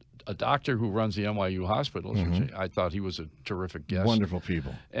a doctor who runs the NYU hospitals. Which I thought he was a terrific guest. Wonderful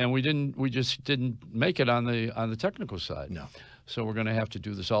people. And we just didn't make it on the technical side. No. So we're going to have to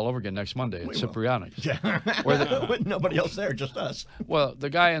do this all over again next Monday at Cipriani's. Yeah. With nobody else there, just us. Well, the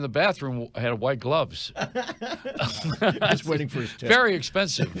guy in the bathroom had white gloves. Just waiting for his tip. Very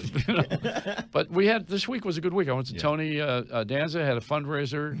expensive. You know? But this week was a good week. I went to Tony Danza, had a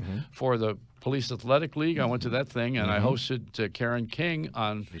fundraiser for the Police Athletic League. I went to that thing, and I hosted Karen King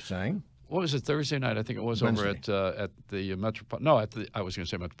on. She sang? What was it, Thursday night? I think it was Wednesday. over at the Metropolitan. No, I was going to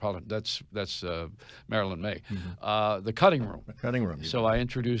say Metropolitan. That's Marilyn May. The Cutting Room. The Cutting Room. So I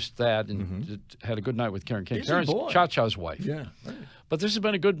introduced that and had a good night with Karen King. He's a Karen's boy. Cha-Cha's wife. Yeah. Right. But this has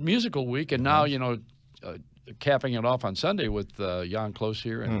been a good musical week, and now, you know, capping it off on Sunday with Jann Klose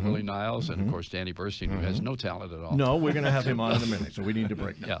here and Willie Niles and, of course, Danny Burstein, who has no talent at all. No, we're going to have him on in a minute, so we need to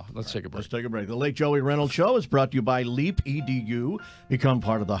break now. Yeah, let's take a break. Let's take a break. The Late Joey Reynolds Show is brought to you by Leap EDU. Become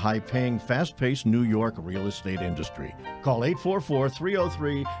part of the high-paying, fast-paced New York real estate industry. Call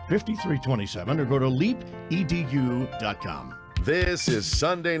 844-303-5327 or go to leapedu.com. This is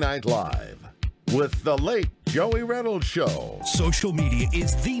Sunday Night Live with the late Joey Reynolds Show. Social media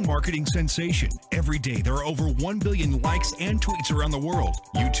is the marketing sensation. Every day, there are over 1 billion likes and tweets around the world.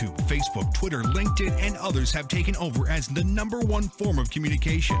 YouTube, Facebook, Twitter, LinkedIn, and others have taken over as the #1 form of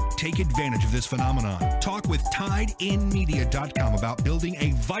communication. Take advantage of this phenomenon. Talk with TideInMedia.com about building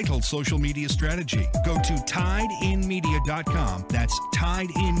a vital social media strategy. Go to TideInMedia.com. That's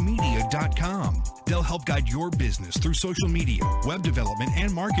TideInMedia.com. They'll help guide your business through social media, web development,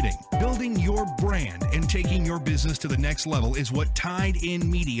 and marketing. Building your brand and taking your business to the next level is what Tide in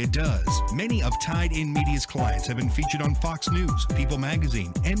Media does. Many of Tide in Media's clients have been featured on Fox News, People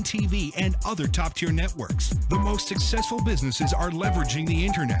Magazine, MTV, and other top-tier networks. The most successful businesses are leveraging the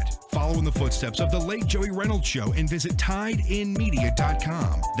internet. Follow in the footsteps of the late Joey Reynolds Show and visit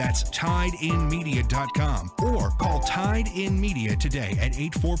TideInMedia.com. That's TideInMedia.com. Or call Tide in Media today at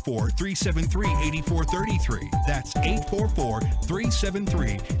 844-373-8433. That's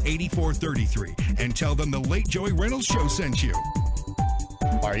 844-373-8433. And tell them the late Joey Reynolds Show sent you.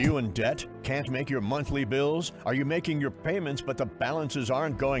 Are you in debt? Can't make your monthly bills? Are you making your payments but the balances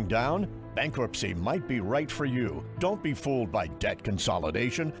aren't going down? Bankruptcy might be right for you. Don't be fooled by debt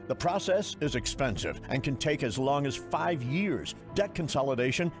consolidation. The process is expensive and can take as long as 5 years. Debt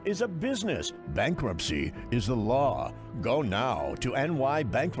consolidation is a business. Bankruptcy is the law. Go now to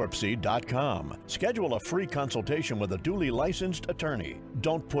nybankruptcy.com. Schedule a free consultation with a duly licensed attorney.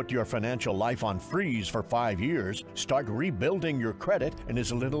 Don't put your financial life on freeze for 5 years. Start rebuilding your credit in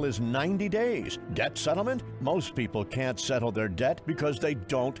as little as 90 days. Debt settlement? Most people can't settle their debt because they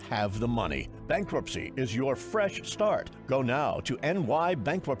don't have the money. Bankruptcy is your fresh start. Go now to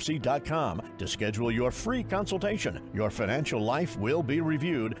nybankruptcy.com to schedule your free consultation. Your financial life will be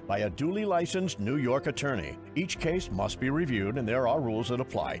reviewed by a duly licensed New York attorney. Each case must be reviewed and there are rules that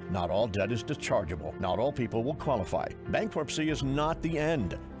apply. Not all debt is dischargeable. Not all people will qualify. Bankruptcy is not the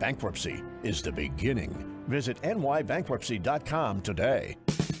end. Bankruptcy is the beginning. Visit nybankruptcy.com today.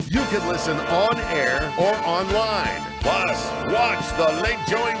 You can listen on air or online. Plus, watch the late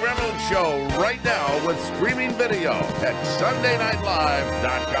Joey Reynolds Show right now with streaming video at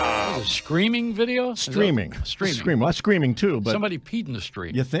SundayNightLive.com. Screaming video? Streaming. Streaming. Well, screaming too, but somebody peed in the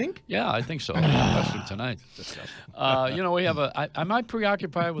street. You think? Yeah, I think so. Especially tonight. You know, we have a. Am I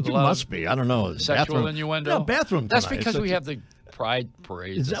preoccupied with a lot? Must be. I don't know. Sexual bathroom. innuendo. No, bathroom. That's tonight. because we have the Pride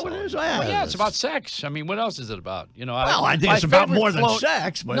Parade. Is that what it is? Well, yeah, it's about sex. I mean, what else is it about? You know, well, I think it's about more than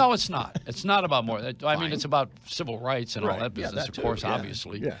sex. But no, it's not. It's not about more. I mean, it's about civil rights and all that business, that of too. course, Yeah.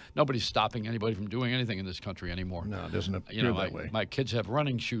 obviously. Yeah. Nobody's stopping anybody from doing anything in this country anymore. No, it doesn't appear you know, that way. My kids have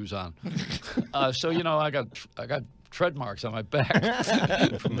running shoes on. So, you know, I got tread marks on my back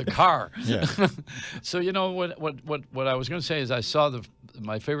from the car. Yeah. So, you know, what I was going to say is I saw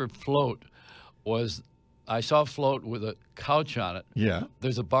my favorite float was I saw a float with a couch on it. Yeah.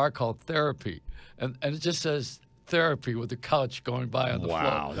 There's a bar called Therapy, and it just says Therapy with the couch going by on the float.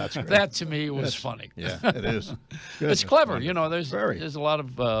 Wow, that's great. That to me was funny. Yeah, it is. It's clever. Funny. You know, there's a lot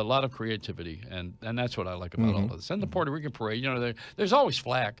of creativity, and that's what I like about all of this. And the Puerto Rican parade, you know, there's always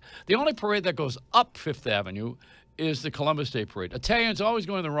flack. The only parade that goes up Fifth Avenue is the Columbus Day Parade. Italians always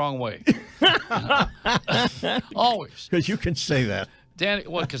going the wrong way. Always. Because you can say that. Danny,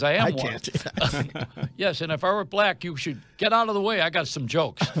 well, because I am I one. can't. Yes, and if I were black, you should get out of the way. I got some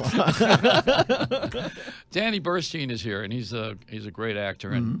jokes. Danny Burstein is here, and he's a great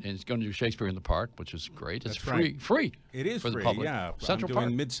actor, and he's going to do Shakespeare in the Park, which is great. It's That's free. It is for free, the public. yeah. Central I'm Park.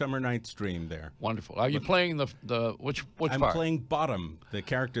 doing Midsummer Night's Dream there. Wonderful. Are you playing which I'm part? playing Bottom, the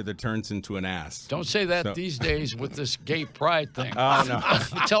character that turns into an ass. Don't say that these days with this gay pride thing. Oh, no.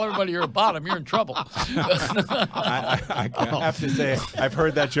 Tell everybody you're a bottom, you're in trouble. I have to say, I've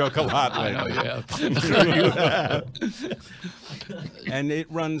heard that joke a lot lately. I know you have. Sure you have. And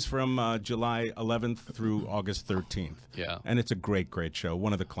it runs from July 11th through August 13th. Yeah. And it's a great, great show,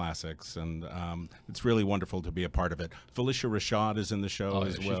 one of the classics, and it's really wonderful to be a part of it. Felicia Rashad is in the show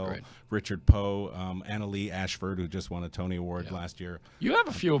as well. Great. Richard Poe, Anna Lee Ashford, who just won a Tony Award last year. You have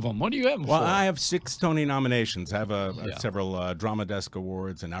a few of them. What do you have them Well, for? I have 6 Tony nominations. I have several Drama Desk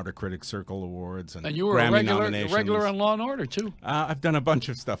Awards and Outer Critics Circle Awards and you were Grammy a nominations. regular on Law & Order, too. I've done a bunch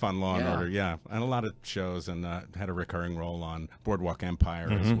of stuff on Law & Order, and a lot of shows, and had a recurring role on Boardwalk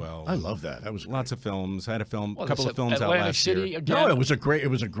Empire as well. I love that. That was lots of films. I had a couple of films Atlantic out last City year. Again. No, it was a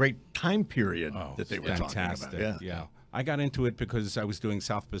great time period that they were fantastic. talking about. Yeah. I got into it because I was doing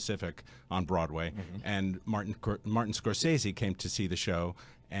South Pacific on Broadway, and Martin Scorsese came to see the show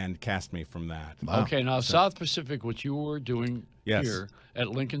and cast me from that. Okay, now South Pacific, what you were doing Yes. here at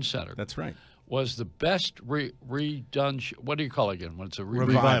Lincoln Center. That's right. was the best redone. What do you call it again? When it's a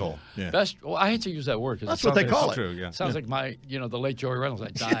revival. Yeah. Best. Well, I hate to use that word because that's what they call it. True, yeah. Sounds like my, the late Joey Reynolds.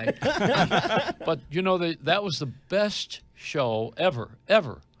 I died. But that was the best show ever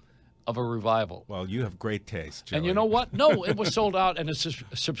of a revival. Well, you have great taste, Joey. And you know what? No, it was sold out, and it's a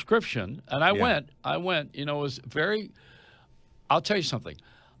subscription. And I went. It was very. I'll tell you something.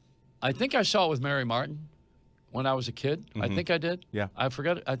 I think I saw it with Mary Martin when I was a kid. I think I did. Yeah. I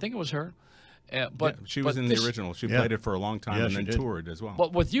forgot. I think it was her. But she was in the original. She played it for a long time and then toured as well.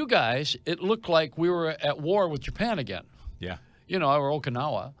 But with you guys, it looked like we were at war with Japan again. Yeah. Or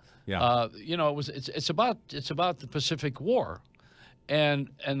Okinawa. Yeah. It's about the Pacific War, and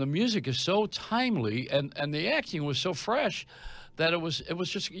the music is so timely, and the acting was so fresh that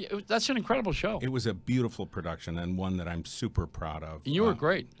that's an incredible show. It was a beautiful production and one that I'm super proud of. You were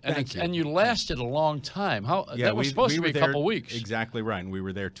great, and you lasted a long time. That was supposed to be a couple weeks. Exactly right, and we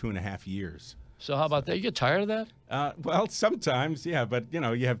were there 2.5 years. So how about that? You get tired of that? Well, sometimes, yeah. But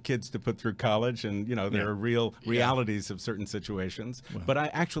you have kids to put through college, and there are real realities of certain situations. Well, but I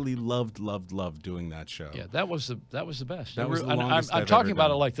actually loved doing that show. Yeah, that was the best. That was the longest I'm talking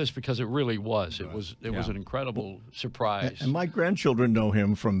about it like this because it really was. It was an incredible surprise. And my grandchildren know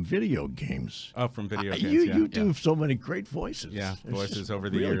him from video games. Oh, from video games. You do so many great voices. Yeah, voices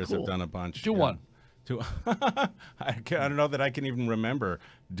over the years. Cool. I've done a bunch. Do one. I don't know that I can even remember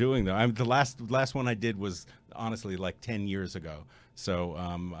doing them. The last one I did was honestly like 10 years ago. So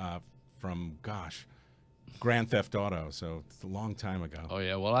from Grand Theft Auto. So it's a long time ago. Oh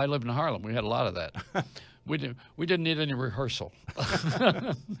yeah. Well, I lived in Harlem. We had a lot of that. We didn't need any rehearsal.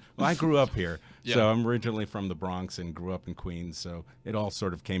 Well, I grew up here, so I'm originally from the Bronx and grew up in Queens. So it all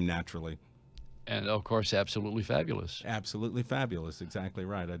sort of came naturally. And, of course, Absolutely Fabulous. Absolutely Fabulous, exactly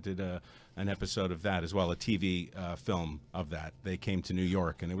right. I did an episode of that as well, a TV film of that. They came to New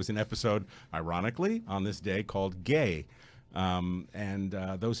York, and it was an episode, ironically, on this day called Gay. And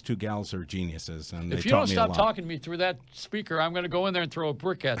those two gals are geniuses, and if you don't stop talking to me through that speaker, I'm going to go in there and throw a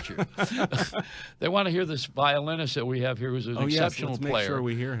brick at you. They want to hear this violinist that we have here, who's an exceptional player. Make sure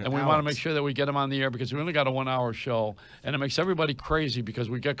we hear him. And we want to make sure that we get him on the air because we only got a 1-hour show, and it makes everybody crazy because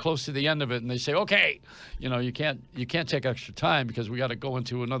we get close to the end of it, and they say, "Okay, you can't take extra time because we got to go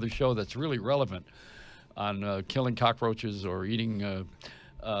into another show that's really relevant on killing cockroaches or eating."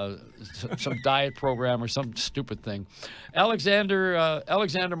 Some diet program or some stupid thing. Alexander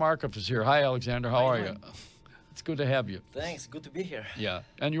Markov is here. Hi, Alexander. How are you? It's good to have you. Thanks. Good to be here. Yeah,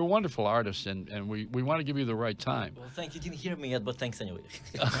 and you're a wonderful artist, and we want to give you the right time. Well, thank you. Didn't hear me yet, but thanks anyway.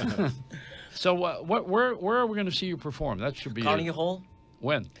 So, where are we going to see you perform? That should be Carnegie Hall.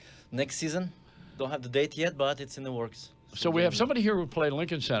 When? Next season. Don't have the date yet, but it's in the works. So we have somebody here who played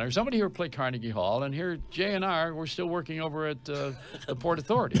Lincoln Center, somebody here who played Carnegie Hall, and here J&R, we're still working over at the Port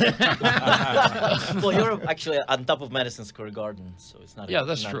Authority. Well, you're actually on top of Madison Square Garden, so it's not. Yeah,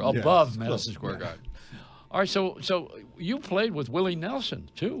 that's true. Above Madison Square Garden. All right, so you played with Willie Nelson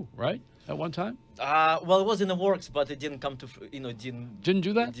too, right? At one time. Well, it was in the works, but it didn't come to didn't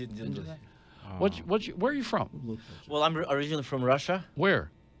do that. Didn't do that. Where are you from? Well, I'm originally from Russia.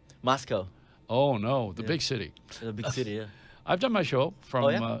 Where? Moscow. Oh no, the big city. The big city, yeah. I've done my show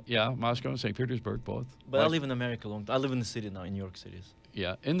from yeah? Moscow and St. Petersburg, both. But I live in America long time. I live in the city now, in New York City.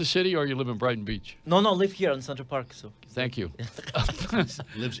 Yeah, in the city, or you live in Brighton Beach? No, I live here in Central Park. So. Thank you.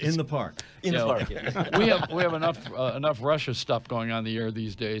 Lives in the park. In the park. Yeah. we have enough Russia stuff going on the air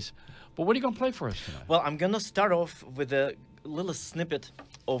these days. But what are you going to play for us tonight? Well, I'm going to start off with a little snippet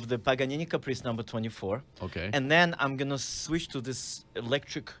of the Paganini Caprice number 24. Okay. And then I'm going to switch to this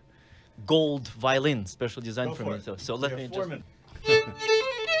electric gold violin, special design for me. So let me just...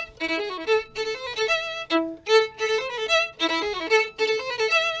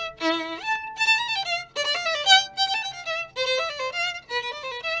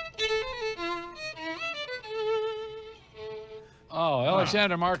 Oh,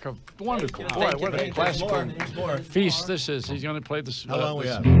 Alexander Markov, wonderful. Boy, what a classical feast this is. He's going to play this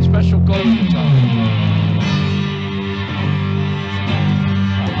special gold guitar.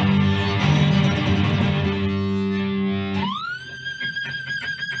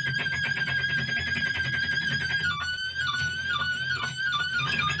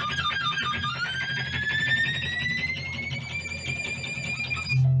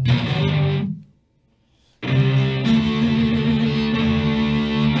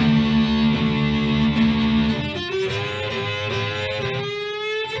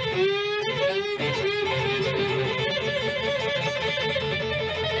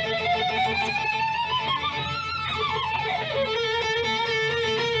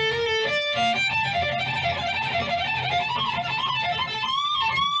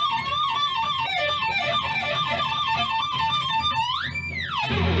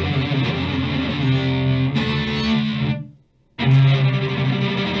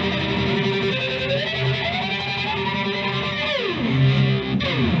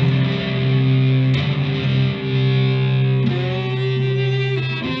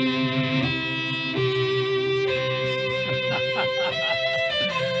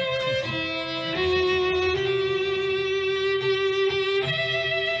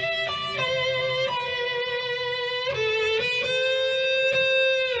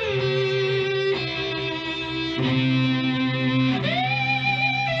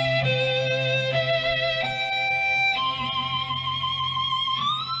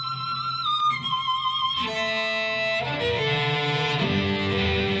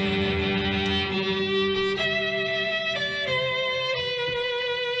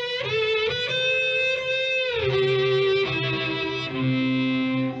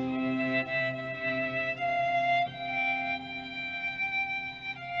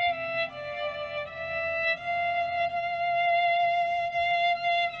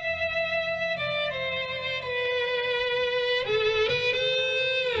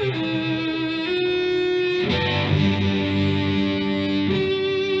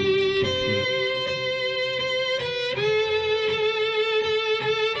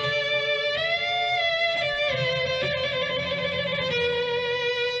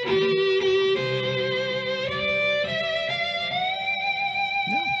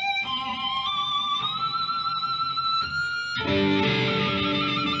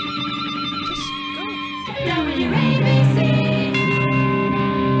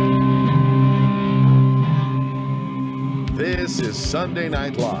 This is Sunday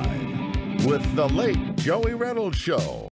Night Live with the late Joey Reynolds Show.